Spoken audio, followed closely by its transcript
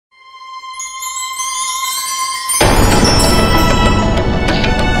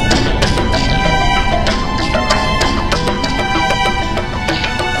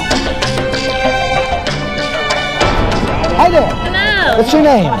What's your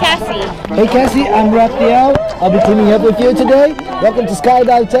name? Cassie. Hey Cassie, I'm Raphael. I'll be teaming up with you today. Welcome to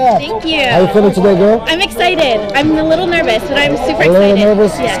Skydive Taft. Thank you. How are you feeling today, girl? I'm excited. I'm a little nervous, but I'm super excited. A little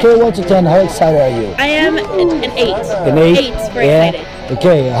nervous? Yeah. Scale 1 to 10, how excited are you? I am an 8. An 8? 8, super excited.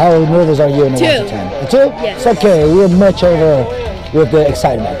 Okay, how nervous are you in a 2. 1 to 10? A 2? Yes. It's okay, we're much over with the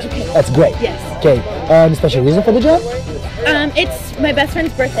excitement. Okay. That's great. Yes. Okay, special reason for the jump? It's my best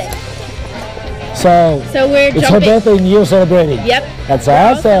friend's birthday. So we're it's jumping. her birthday and you're celebrating. Yep. That's we're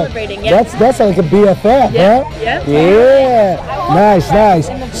all awesome. Celebrating. Yep. That's like a BFF, Yep. huh? Yep. Yeah. Nice.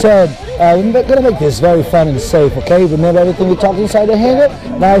 So we're gonna make this very fun and safe. Okay. Remember everything we talked inside the hangar.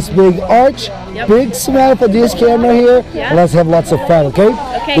 Nice big arch. Yep. Big smile for this camera here. Yeah. And let's have lots of fun. Okay.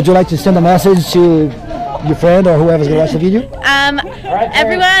 Okay. Would you like to send a message to your friend or whoever's gonna watch the video?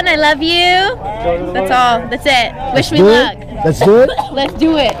 Everyone, I love you. That's all. That's it. Wish me luck. Let's do it. Let's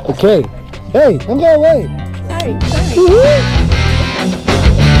do it. Okay. Hey, don't go away. Sorry.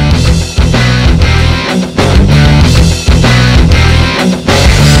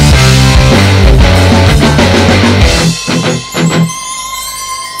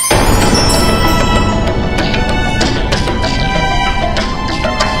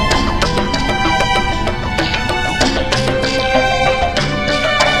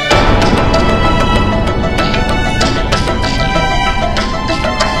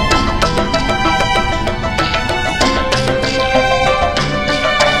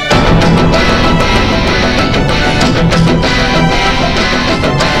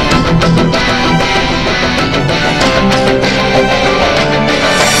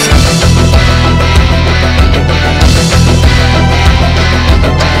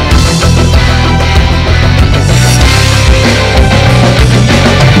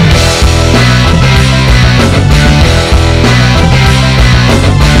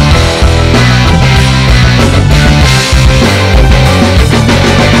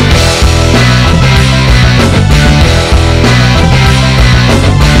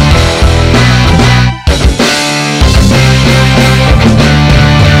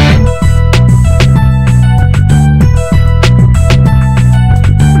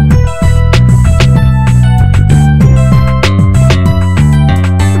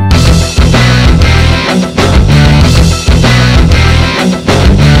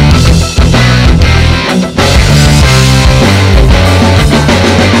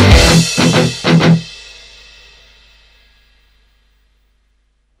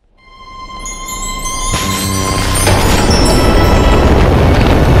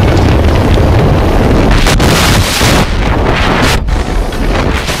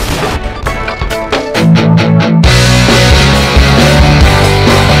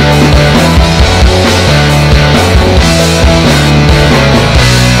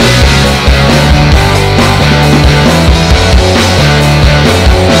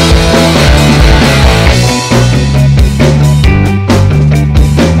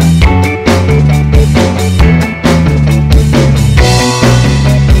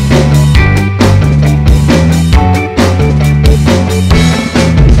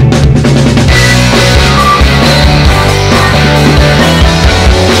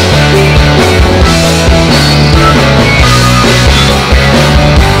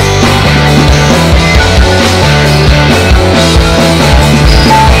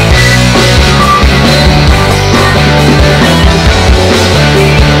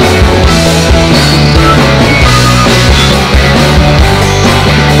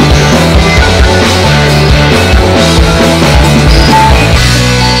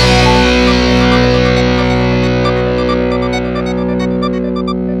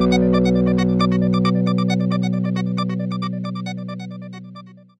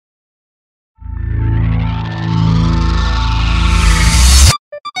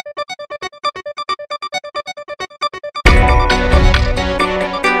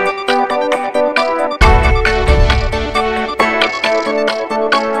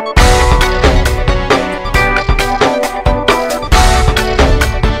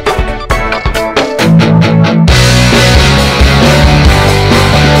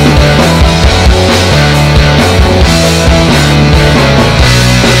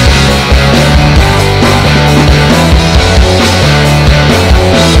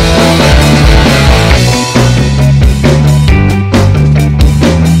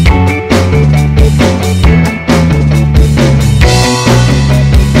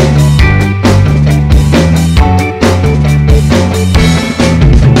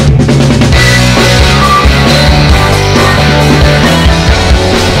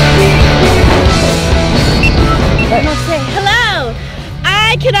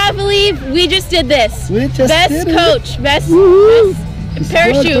 We just did this. We just best did coach, it. best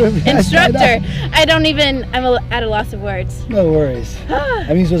Parachute instructor. I'm at a loss of words. No worries.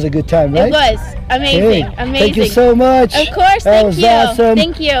 That means it was a good time, right? It was amazing. Hey, amazing. Thank you so much. Of course, that was awesome.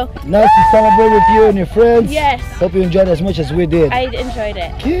 Thank you. Nice to celebrate with you and your friends. Yes. Hope you enjoyed it as much as we did. I enjoyed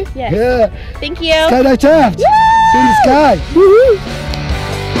it. Okay? Yes. Yeah. Thank you. Skydive Taft. See you in the sky. Woo-hoo.